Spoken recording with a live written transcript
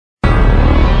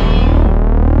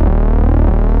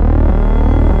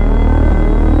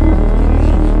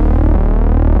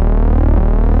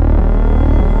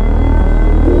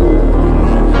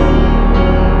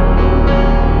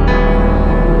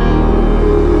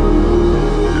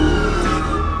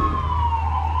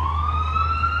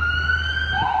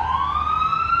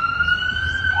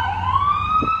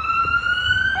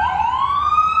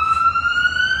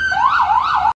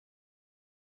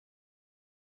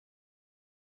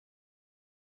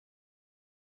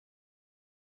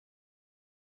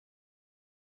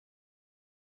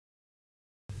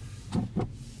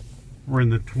We're in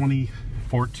the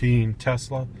 2014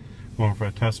 Tesla, going for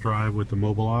a test drive with the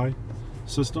Mobileye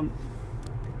system,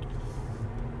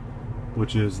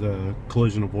 which is the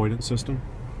collision avoidance system.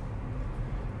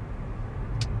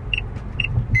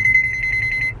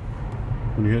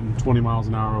 When you're hitting 20 miles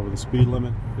an hour over the speed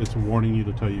limit, it's warning you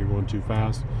to tell you you're going too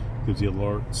fast. It gives you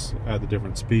alerts at the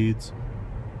different speeds.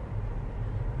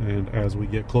 And as we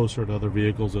get closer to other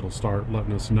vehicles, it'll start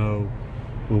letting us know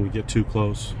when we get too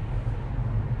close.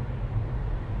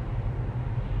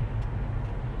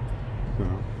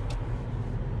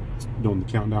 It's doing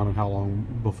the countdown of how long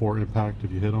before impact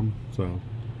if you hit them. So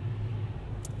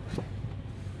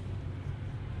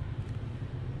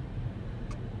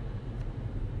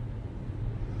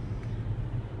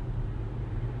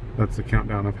that's the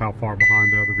countdown of how far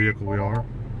behind the other vehicle we are.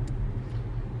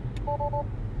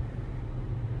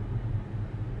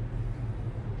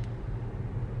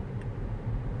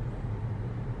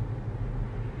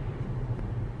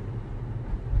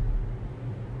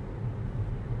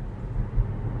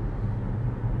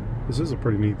 This is a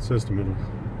pretty neat system. It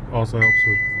also helps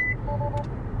with...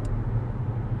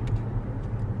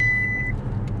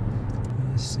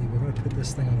 Let's see, we're going to put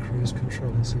this thing on cruise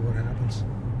control and see what happens.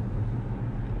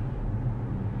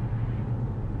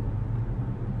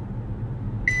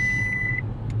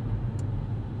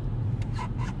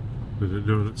 Did it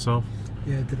do it itself?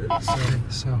 Yeah, it did it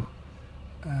settings. So,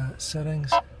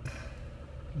 settings.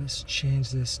 Let's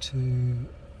change this to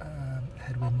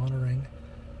headwind monitoring.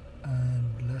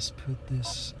 And let's put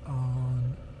this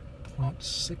on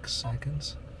 0.6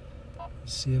 seconds.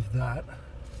 See if that.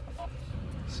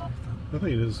 I think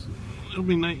it is. It'll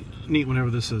be neat whenever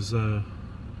this is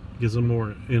gets them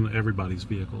more in everybody's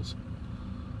vehicles.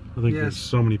 I think there's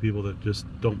so many people that just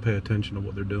don't pay attention to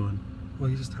what they're doing. Well,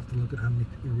 you just have to look at how many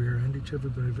rear end each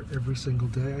other every single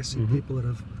day. I see people that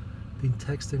have been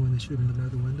texting when they should have been out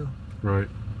the window. Right.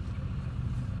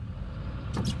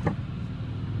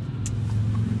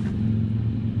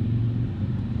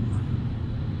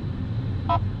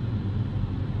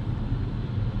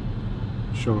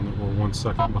 Showing that we're 1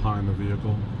 second behind the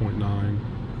vehicle, 0.9.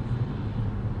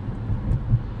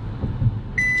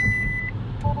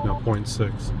 Now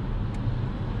 0.6.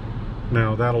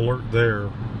 Now that alert there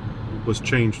was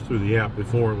changed through the app.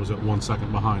 Before it was at 1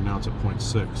 second behind, now it's at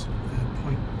 0.6.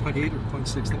 0.8 or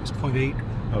 0.6, I think it was 0.8.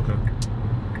 Okay.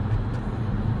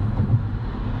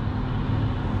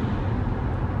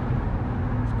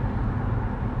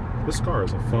 This car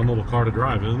is a fun little car to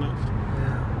drive, isn't it?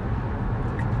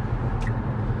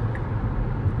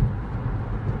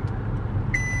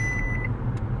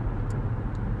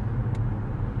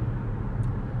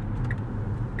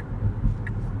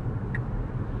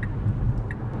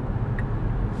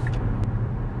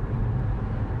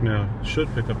 Now, it should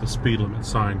pick up the speed limit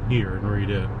sign here and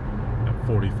read it at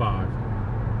 45.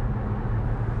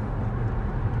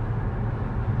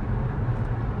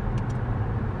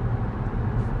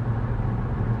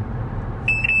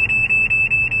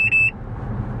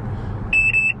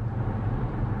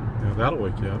 Now, that'll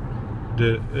wake you up.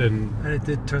 And it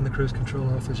did turn the cruise control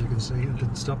off, as you can see. It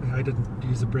didn't stop me. I didn't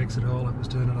use the brakes at all. It was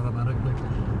doing it automatically.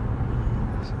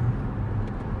 So.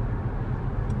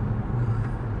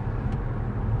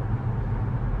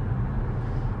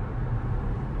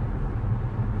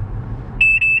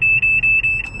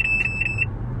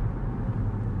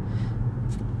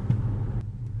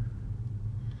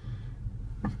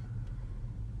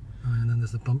 And then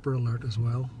there's the bumper alert as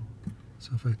well.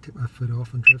 So if I take my foot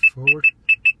off and drift forward,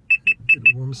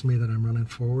 it warns me that I'm running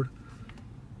forward.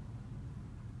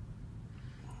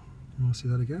 You want to see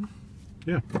that again?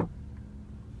 Yeah.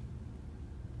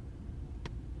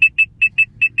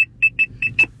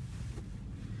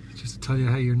 Just to tell you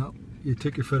how you're not, you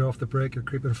took your foot off the brake, you're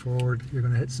creeping forward, you're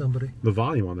going to hit somebody. The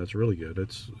volume on that's really good.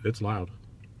 It's loud.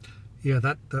 Yeah,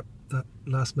 that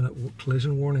last minute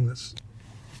collision warning that's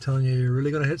telling you you're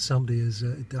really going to hit somebody is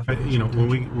definitely. You know, when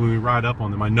we ride up on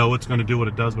them, I know it's going to do what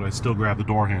it does, but I still grab the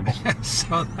door handle.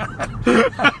 So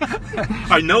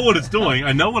I know what it's doing.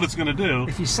 I know what it's going to do.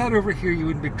 If you sat over here, you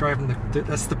wouldn't be driving.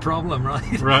 That's the problem,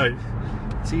 right? Right.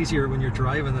 It's easier when you're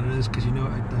driving than it is because you know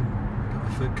I've got my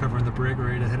foot covering the brake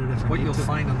ready to hit it. What you'll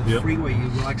find on the freeway, you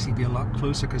will actually be a lot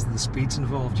closer because of the speeds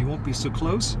involved. You won't be so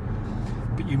close,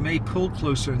 but you may pull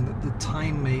closer, and the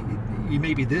time you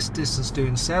may be this distance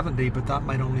doing 70, but that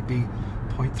might only be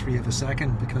 0.3 of a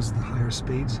second because of the higher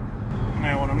speeds.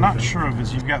 Now, what I'm not sure of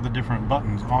is you've got the different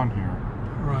buttons on here.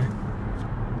 Right.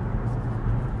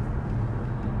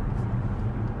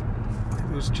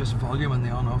 It was just volume and the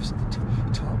on-offs at the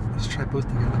top. Let's try both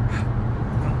together.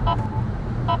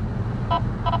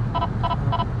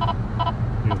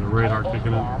 Yeah, the radar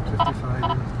kicking in. 55.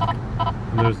 Yeah.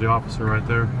 there's the officer right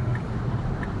there.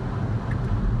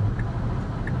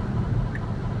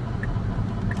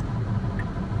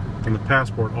 And the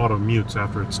passport auto mutes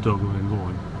after it's still going.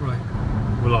 Right.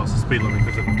 We lost the speed limit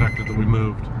because it detected that we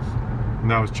moved. And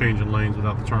now it's changing lanes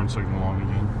without the turn signal on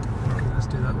again. Okay, let's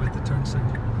do that with the turn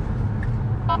signal.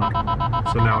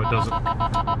 So now it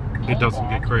doesn't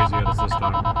get crazy at us this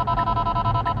time.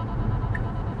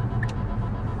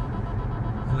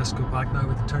 And let's go back now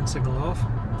with the turn signal off.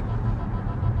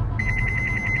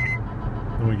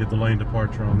 And we get the lane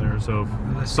departure on there. So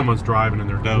if someone's driving and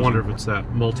they're dozing, I wonder if it's that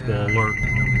multiple alert.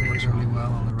 It normally works really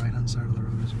well on the right hand side of the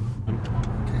road as well.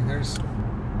 Okay,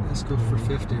 let's go for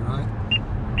 50, right?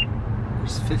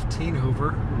 There's 15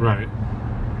 over. Right.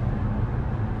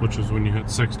 Which is when you hit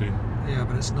 60. Yeah,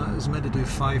 but it's meant to do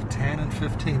 5, 10 and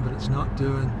 15, but it's not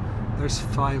doing. There's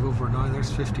 5 over now,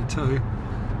 there's 52.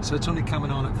 So it's only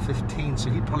coming on at 15, so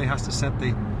he probably has to set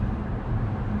the...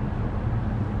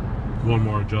 One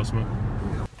more adjustment.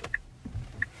 Yeah.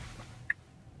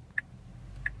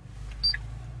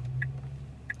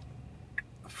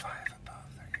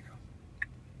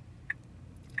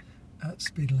 At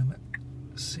speed limit,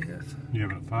 see if... You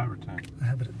have it at 5 or 10? I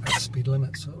have it at speed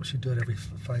limit, so we should do it every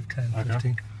 5, 10, Okay.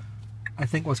 15. I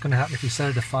think what's going to happen if you set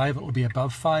it to 5, it will be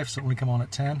above 5, so it will only come on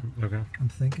at 10. Okay. I'm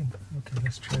thinking. Okay,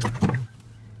 let's try that one.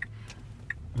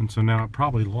 And so now it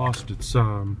probably lost its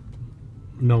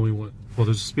knowing what... Well,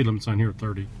 there's a speed limit sign here at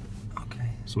 30.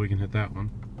 Okay. So we can hit that one.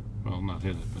 Well, not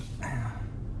hit it, but...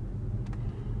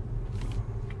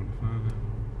 25.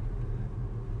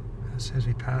 It says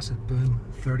we pass it, boom,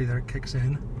 30 there, it kicks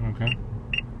in. Okay.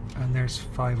 And there's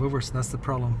 5 over, so that's the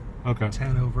problem. Okay.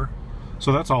 10 over.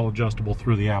 So that's all adjustable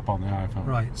through the app on the iPhone.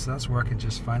 Right, so that's working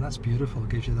just fine. That's beautiful. It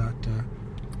gives you that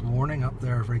warning up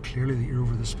there very clearly that you're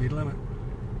over the speed limit.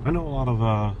 I know a lot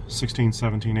of 16,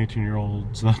 17,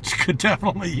 18-year-olds that could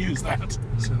definitely use that.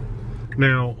 So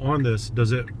now, on this,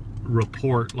 does it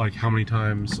report like how many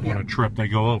times on a trip they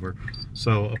go over?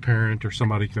 So a parent or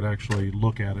somebody could actually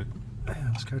look at it. yeah,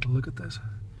 let's try to look at this.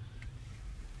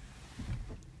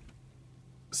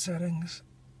 Settings.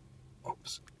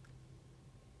 Oops.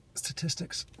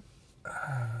 Statistics.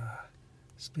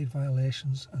 Speed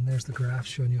violations, and there's the graph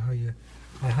showing you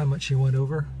how much you went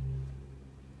over.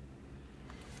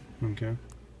 Okay.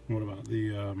 What about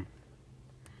the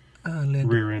Lane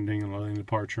rear ending and lane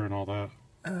departure and all that?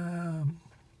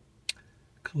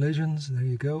 Collisions, there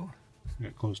you go.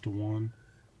 Got close to 1.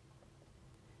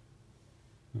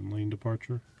 And lane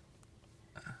departure.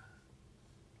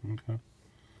 Okay.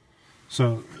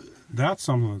 So that's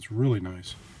something that's really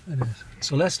nice. It is.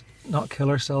 So let's not kill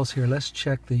ourselves here. Let's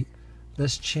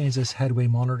change this headway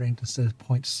monitoring to say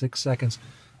 0.6 seconds.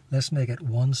 Let's make it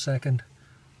 1 second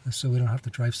so we don't have to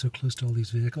drive so close to all these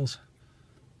vehicles.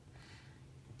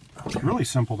 Okay. It's really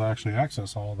simple to actually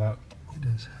access all of that. It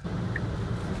is.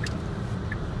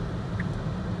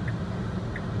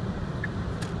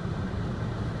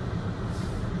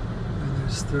 And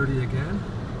there's 30 again.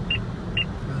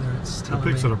 Whether it's telling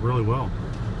It picks it up really well.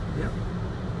 Yep.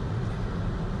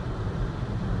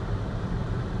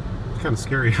 It's kind of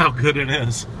scary how good it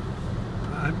is.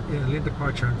 Lane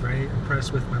departure, I'm very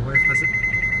impressed with. My wife has it.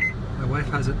 My wife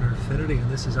has it in her Infinity, and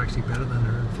this is actually better than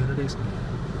her Infinities.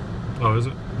 Oh, is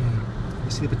it? Yeah. You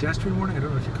see the pedestrian warning? I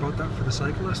don't know if you caught that for the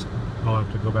cyclist. I'll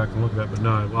have to go back and look at that, but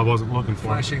no, I wasn't looking for it.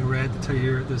 Flashing red to tell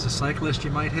you there's a cyclist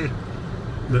you might hit.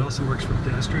 It also works for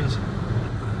pedestrians.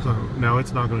 So now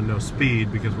it's not going to know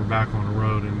speed because we're back on the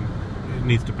road, and it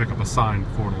needs to pick up a sign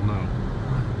before it'll know.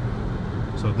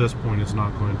 So at this point, it's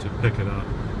not going to pick it up.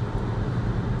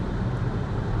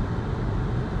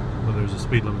 But there's a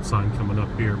speed limit sign coming up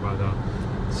here by the...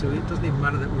 So it doesn't even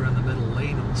matter that we're in the middle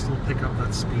lane, it'll still pick up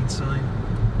that speed sign.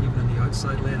 Even in the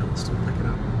outside lane, it'll still pick it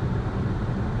up.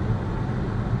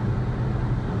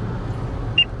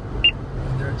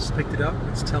 And there it's picked it up,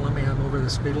 it's telling me I'm over the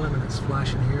speed limit, it's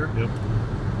flashing here. Yep.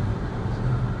 So,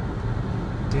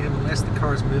 damn, unless the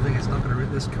car's moving, it's not going to...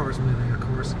 This car's moving, of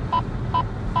course.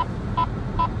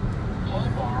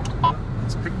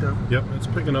 It's picked up. Yep, it's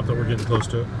picking up that we're getting close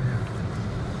to it. Yeah.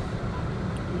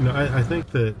 You know, I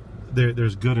think that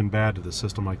there's good and bad to the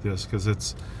system like this, because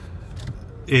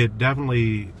it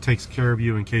definitely takes care of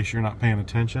you in case you're not paying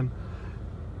attention.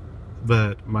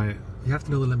 But you have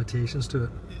to know the limitations to it.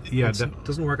 Yeah, it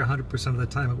doesn't work 100% of the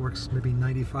time. It works maybe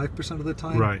 95% of the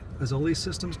time, right? As all these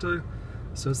systems do.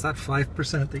 So it's that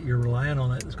 5% that you're relying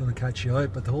on it is going to catch you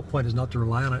out. But the whole point is not to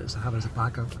rely on it; is to have it as a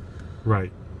backup.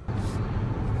 Right.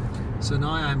 So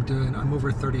now I'm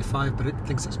over 35, but it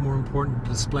thinks it's more important to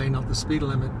display not the speed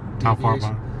limit deviation, how far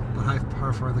behind? But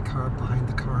how far the car behind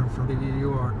the car in front of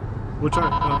you are. Which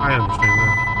I understand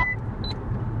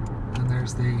that. And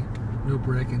there's the no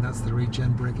braking. That's the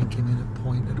regen braking came in at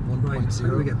 1.0. Right, how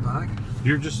do we get back?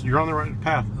 You're on the right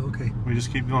path. Okay. We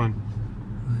just keep going.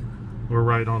 Right. We're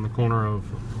right on the corner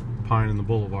of Pine and the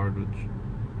Boulevard, which.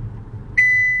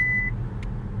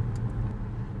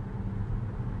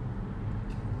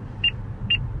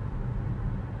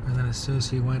 And then as soon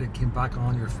as you went, it came back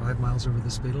on. You're 5 miles over the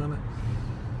speed limit.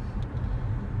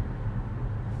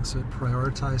 So it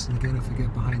prioritized, and again, if we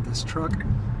get behind this truck,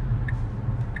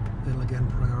 it'll again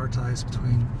prioritize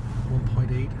between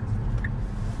 1.8.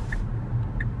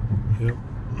 Yep.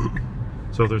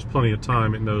 So there's plenty of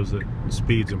time. It knows that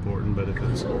speed's important, but if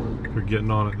you're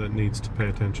getting on it, that needs to pay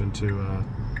attention to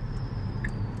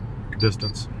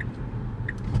distance.